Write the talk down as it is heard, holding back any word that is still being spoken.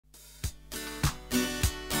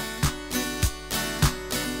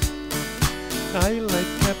I like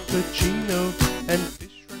cappuccino and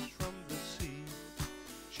fish fresh from the sea.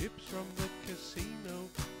 Chips from the casino,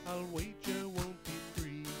 I'll wager won't be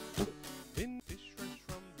free. Fish fresh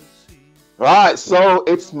from the sea. Right, so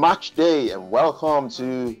it's match day and welcome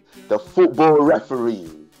to the Football Referee.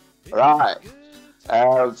 Right,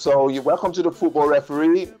 so you're welcome to the Football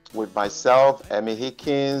Referee with myself, Emmy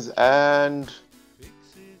Hikins, and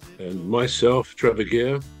myself, Trevor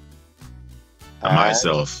here. And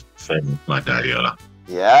myself, Femi, Madariola.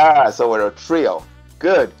 Yeah, so we're a trio.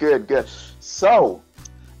 Good. So,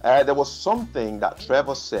 there was something that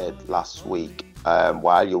Trevor said last week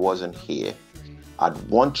while you wasn't here. I'd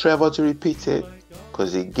want Trevor to repeat it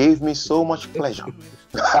because it gave me so much pleasure.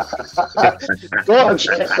 Go on,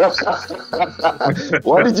 Trevor.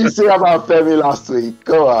 What did you say about Femi last week?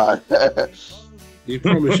 Go on. You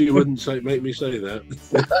promised you wouldn't make me say that.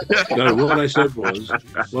 No, what I said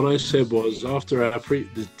was after our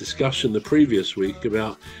the discussion the previous week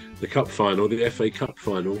about the cup final, the FA Cup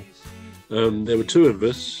final, there were two of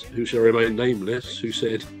us who shall remain nameless who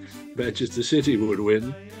said Manchester City would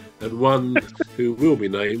win, and one who will be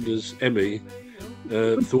named as Emmy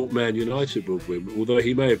thought Man United would win, although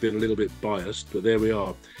he may have been a little bit biased, but there we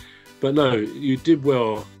are. But no, you did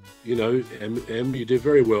well, you know, Em, you did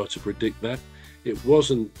very well to predict that. It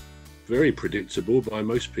wasn't very predictable by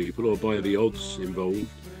most people or by the odds involved,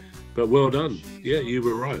 but well done. Yeah, you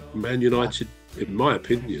were right. Man United, in my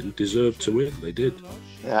opinion, deserved to win. They did.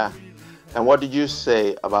 Yeah. And what did you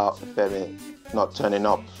say about Femi not turning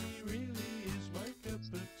up?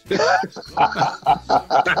 Making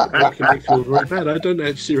me feel very bad. I don't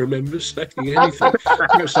actually remember saying anything.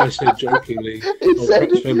 Perhaps I said jokingly,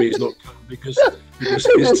 perhaps Femi's not come because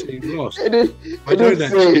his team lost. He didn't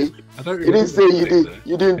say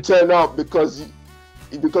you didn't turn up because of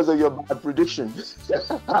your bad prediction.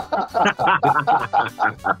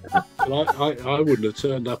 Well, I wouldn't have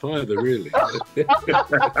turned up either, really.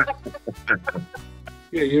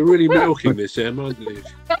 Yeah, you're really milking this, Em, aren't you?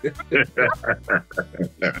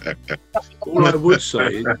 All I would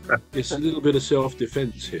say, it's a little bit of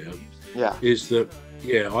self-defence here. Yeah. Is that,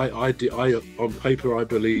 yeah, I on paper I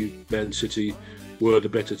believe Man City were the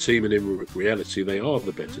better team, and in reality they are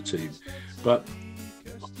the better team. But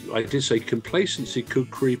I did say complacency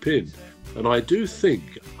could creep in, and I do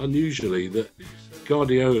think, unusually, that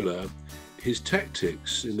Guardiola, his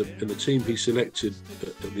tactics in the team he selected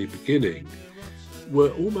at the beginning,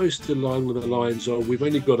 were almost along the lines of we've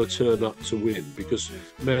only got to turn up to win, because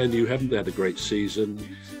Man U haven't had a great season,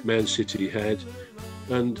 Man City had,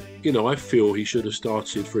 and you know I feel he should have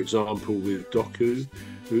started, for example, with Doku,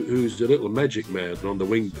 who's a little magic man on the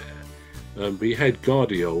wing there. He had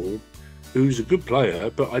Guardiola, who's a good player,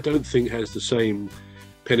 but I don't think has the same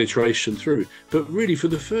penetration through. But really, for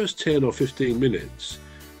the first 10 or 15 minutes,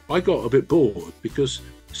 I got a bit bored because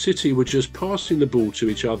City were just passing the ball to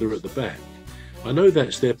each other at the back. I know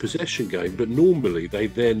that's their possession game, but normally they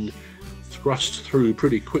then thrust through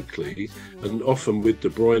pretty quickly, and often with De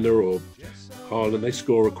Bruyne or Haaland, they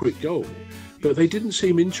score a quick goal. But they didn't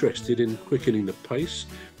seem interested in quickening the pace.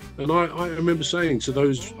 And I remember saying to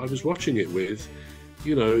those I was watching it with,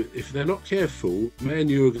 you know, if they're not careful, Man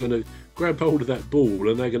U are going to grab hold of that ball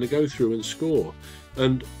and they're going to go through and score.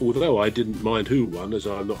 And although I didn't mind who won, as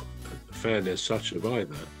I'm not a fan as such of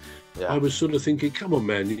either, yeah. I was sort of thinking, come on,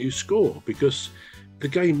 Man, you score, because the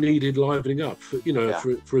game needed livening up. For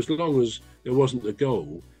as long as there wasn't a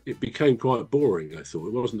goal, it became quite boring, I thought.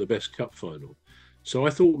 It wasn't the best cup final. So I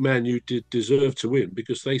thought Man U did deserve to win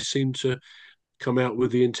because they seemed to come out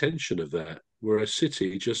with the intention of that, whereas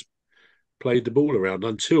City just played the ball around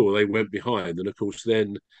until they went behind. And, of course,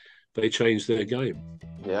 then they changed their game.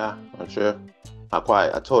 Yeah, I'm sure. I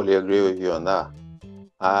totally agree with you on that.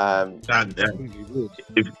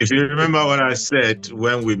 If you remember what I said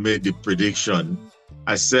when we made the prediction,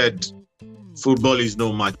 I said football is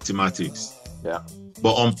no mathematics. Yeah.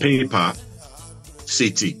 But on paper,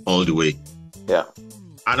 City all the way. Yeah.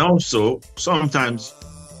 And also, sometimes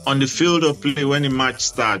on the field of play, when the match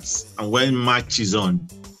starts and when match is on,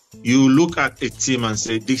 you look at a team and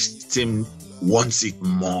say, this team wants it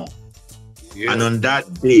more. Yeah. And on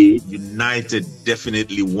that day, United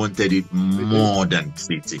definitely wanted it more than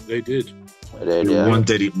City. They did. They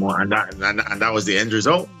wanted it more, and that was the end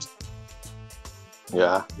result.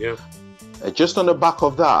 Yeah. Yeah. Just on the back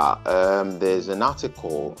of that, there's an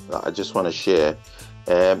article that I just want to share,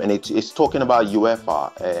 and it's talking about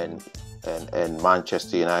UEFA and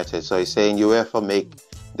Manchester United. So it's saying UEFA make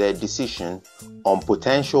their decision on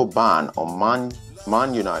potential ban on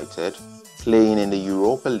Man United playing in the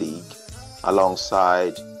Europa League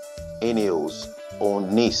alongside Ineos or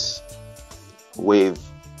Nice, with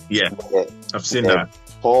Yeah, They're, I've seen they're that.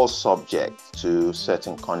 all subject to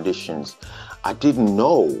certain conditions. I didn't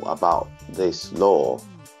know about this law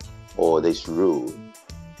or this rule.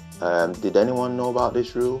 Did anyone know about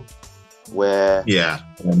this rule? Where Yeah,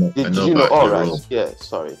 did you know? about All the right, rule. yeah,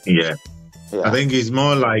 sorry. Yeah. Yeah. I think it's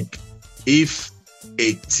more like if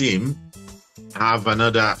a team have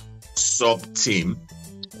another sub team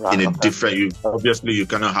Right, in a okay. different. Obviously you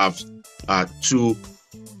cannot have two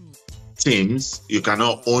teams. You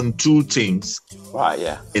cannot own two teams Right,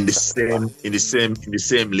 yeah. in the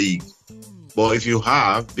same league. But if you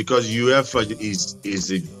have, because UEFA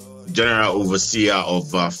is a general overseer of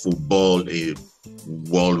football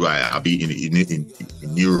worldwide. I mean, in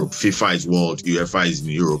Europe, FIFA is world, UEFA is in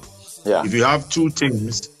Europe. Yeah. If you have two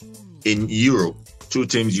teams in Europe, two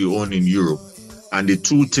teams you own in Europe, and the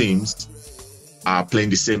two teams are playing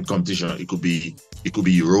the same competition, it could be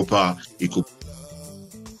Europa, it could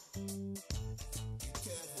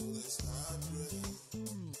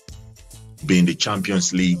be in the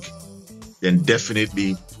Champions League, then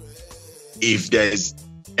definitely, if there's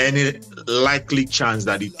any likely chance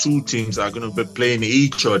that the two teams are going to be playing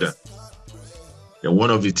each other, then one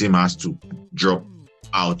of the team has to drop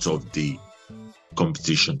out of the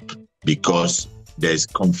competition because there's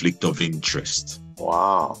conflict of interest.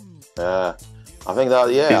 Wow. Yeah. I think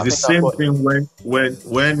that, yeah. It's the same thing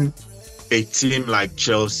when a team like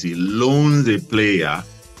Chelsea loans a player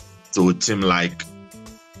to a team like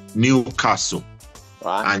Newcastle,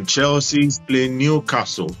 right. and Chelsea's playing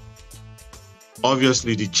Newcastle.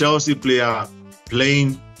 Obviously, the Chelsea player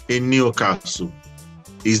playing in Newcastle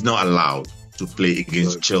is not allowed to play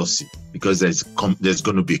against Chelsea because there's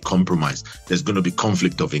going to be compromise. There's going to be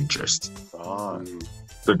conflict of interest. Right.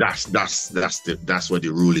 So that's what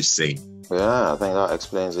the rule is saying. Yeah, I think that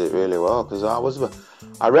explains it really well, because I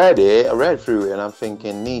read through it, and I'm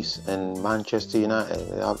thinking Nice and Manchester United,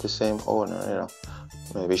 they have the same owner, you know,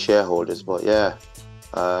 maybe shareholders, but yeah,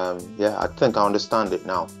 I think I understand it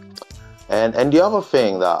now. And the other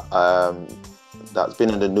thing that that's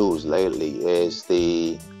been in the news lately is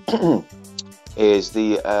the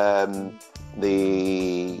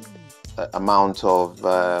amount of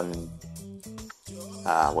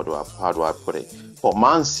how do I put it? But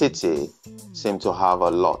Man City seem to have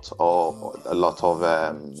a lot of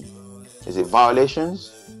is it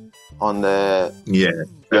violations on the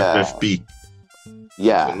FFP.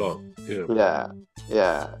 Yeah. A lot.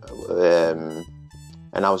 Yeah.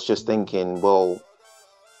 And I was just thinking, well,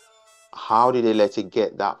 how did they let it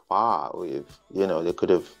get that far? With, you know, they could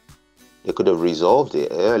have resolved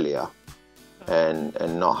it earlier, and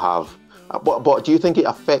not have. But do you think it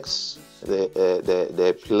affects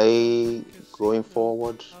the play going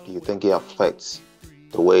forward? Do you think it affects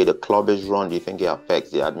the way the club is run? Do you think it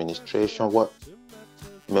affects the administration? What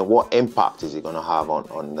impact is it going to have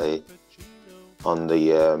on the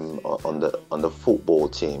football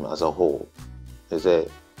team as a whole? Is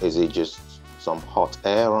it just some hot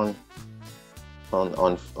air on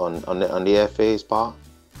the FA's part?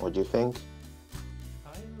 What do you think?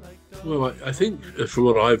 Well, I think from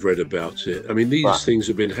what I've read about it, I mean, these things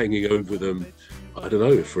have been hanging over them, I don't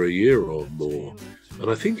know, for a year or more.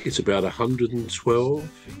 And I think it's about 112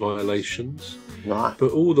 violations. Right.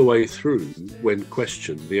 But all the way through, when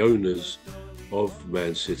questioned, the owners of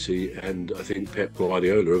Man City and I think Pep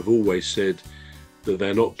Guardiola have always said that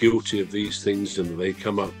they're not guilty of these things, and they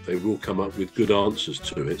will come up with good answers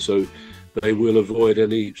to it. So they will avoid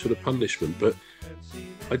any sort of punishment. But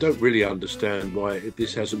I don't really understand why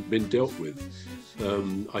this hasn't been dealt with.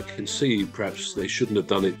 I can see perhaps they shouldn't have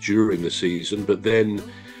done it during the season, but then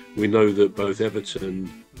we know that both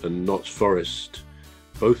Everton and Notts Forest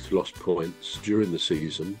both lost points during the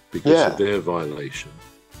season because of their violation.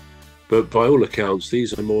 But by all accounts,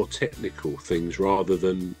 these are more technical things rather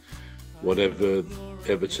than whatever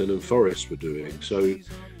Everton and Forest were doing. So,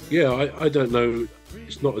 yeah, I don't know.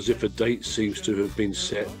 It's not as if a date seems to have been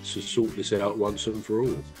set to sort this out once and for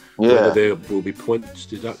all. Yeah. Whether there will be points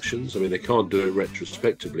deductions. I mean, they can't do it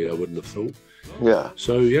retrospectively, I wouldn't have thought. Yeah.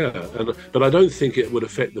 So, yeah. But I don't think it would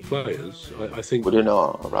affect the players. I think, would you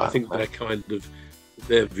know? Right. I think they're kind of,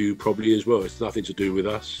 their view probably as well. It's nothing to do with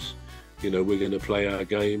us. You know, we're going to play our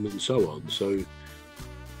game and so on. So,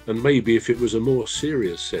 and maybe if it was a more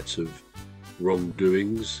serious set of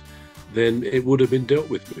wrongdoings, then it would have been dealt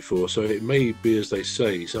with before. So it may be, as they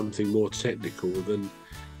say, something more technical than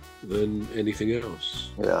anything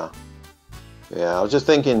else. Yeah. I was just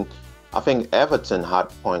thinking, I think Everton had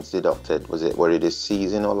points deducted. Were it this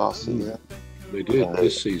season or last season? They did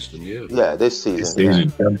this season, yeah. Yeah, this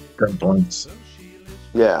season. 10 points.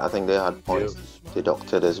 Yeah, I think they had points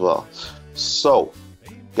deducted as well. So,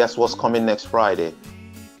 guess what's coming next Friday?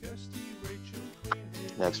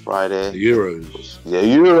 Next Friday. The Euros. The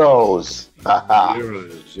Euros.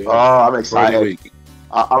 Euros. Yeah. Oh, I'm excited. Friday week.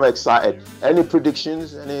 I'm excited. Any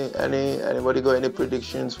predictions? Anybody got any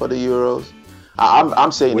predictions for the Euros?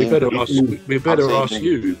 I'm saying we better ask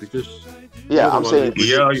you because I'm saying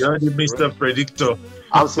you're the Mr. Predictor.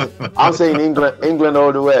 I'm saying England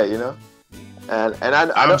all the way, you know. And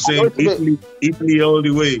I'm saying Italy all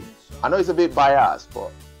the way. I know it's a bit biased,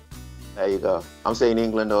 but there you go. I'm saying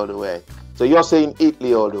England all the way. So you're saying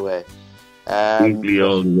Italy all the way. Italy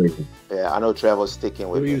all the way. Yeah, I know Trevor's sticking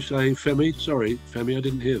with me. What were you saying, Femi? Sorry, Femi, I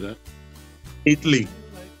didn't hear that. Italy.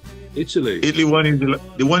 Italy won in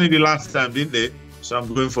the last time, didn't they? So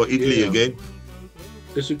I'm going for Italy again.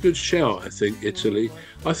 It's a good shout, I think, Italy.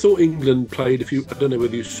 I thought England played, I don't know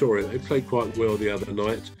whether you saw it, they played quite well the other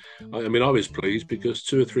night. I mean, I was pleased because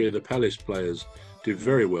 2 or 3 of the Palace players did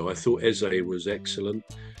very well. I thought Eze was excellent.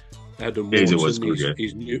 Adam Wharton was good,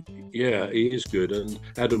 he's new. Yeah, he is good. And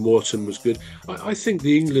Adam Wharton was good. I think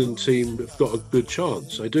the England team have got a good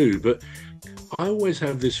chance. I do. But I always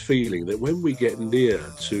have this feeling that when we get near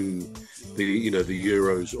to the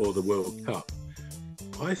Euros or the World Cup,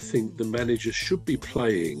 I think the manager should be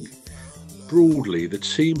playing broadly the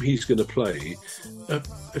team he's going to play.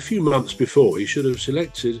 A few months before, he should have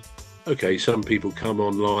selected. Okay, some people come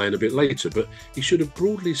online a bit later, but he should have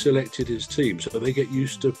broadly selected his team so they get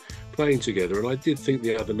used to playing together. And I did think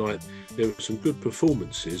the other night there were some good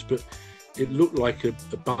performances, but it looked like a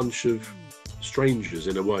bunch of strangers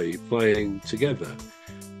in a way playing together.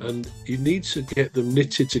 And you need to get them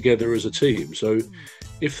knitted together as a team. So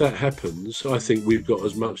if that happens, I think we've got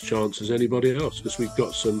as much chance as anybody else because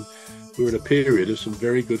we're in a period of some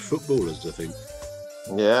very good footballers, I think.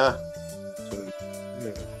 Yeah. So,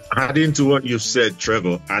 yeah. Adding to what you've said,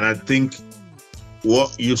 Trevor, and I think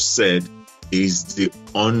what you've said is the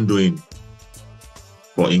undoing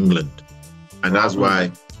for England. And that's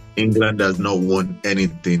why England has not won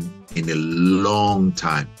anything in a long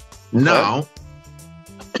time. Now,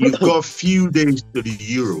 you've got a few days to the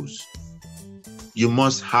Euros. You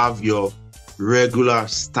must have your regular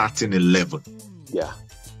starting 11. Yeah.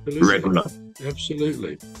 Absolutely. Regular.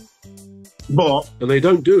 Absolutely. And they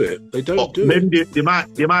don't do it. They don't do it. Maybe they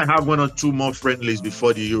might have 1 or 2 more friendlies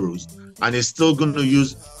before the Euros, and they're still going to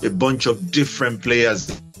use a bunch of different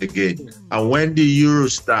players again. And when the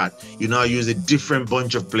Euros start, you now use a different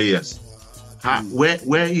bunch of players.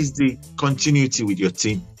 Where is the continuity with your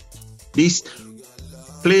team? These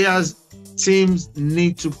teams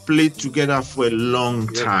need to play together for a long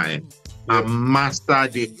time and master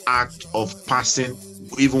the act of passing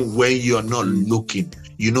even when you're not looking.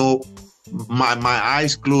 You know, my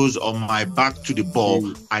eyes closed on my back to the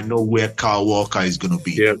ball, I know where Kyle Walker is going to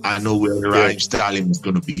be. I know where Raheem Sterling is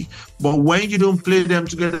going to be. But when you don't play them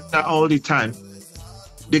together all the time,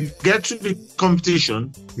 they get to the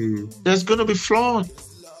competition, there's going to be flaws.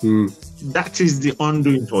 That is the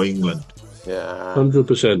undoing for England. Yeah.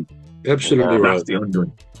 100%. Absolutely right. That's the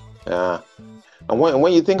undoing. Yeah. And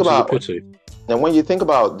when you think about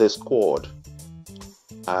the squad,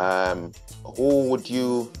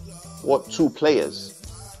 what 2 players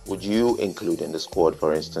would you include in the squad,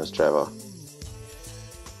 for instance, Trevor?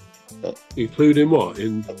 Including what?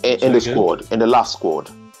 In the squad, in the last squad.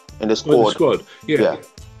 In the squad. In the squad, yeah.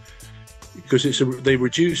 Because they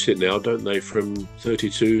reduce it now, don't they, from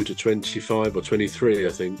 32 to 25 or 23, I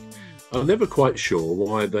think. I'm never quite sure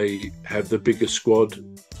why they have the biggest squad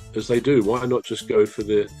as they do. Why not just go for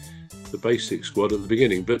the basic squad at the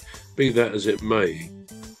beginning? But be that as it may,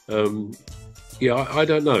 I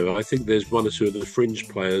don't know. I think there's 1 or 2 of the fringe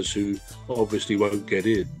players who obviously won't get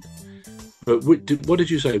in. But what did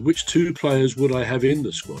you say? Which 2 players would I have in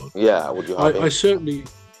the squad? Yeah, would you have I certainly,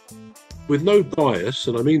 with no bias,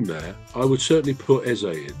 and I mean that, I would certainly put Eze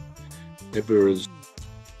in. Ever as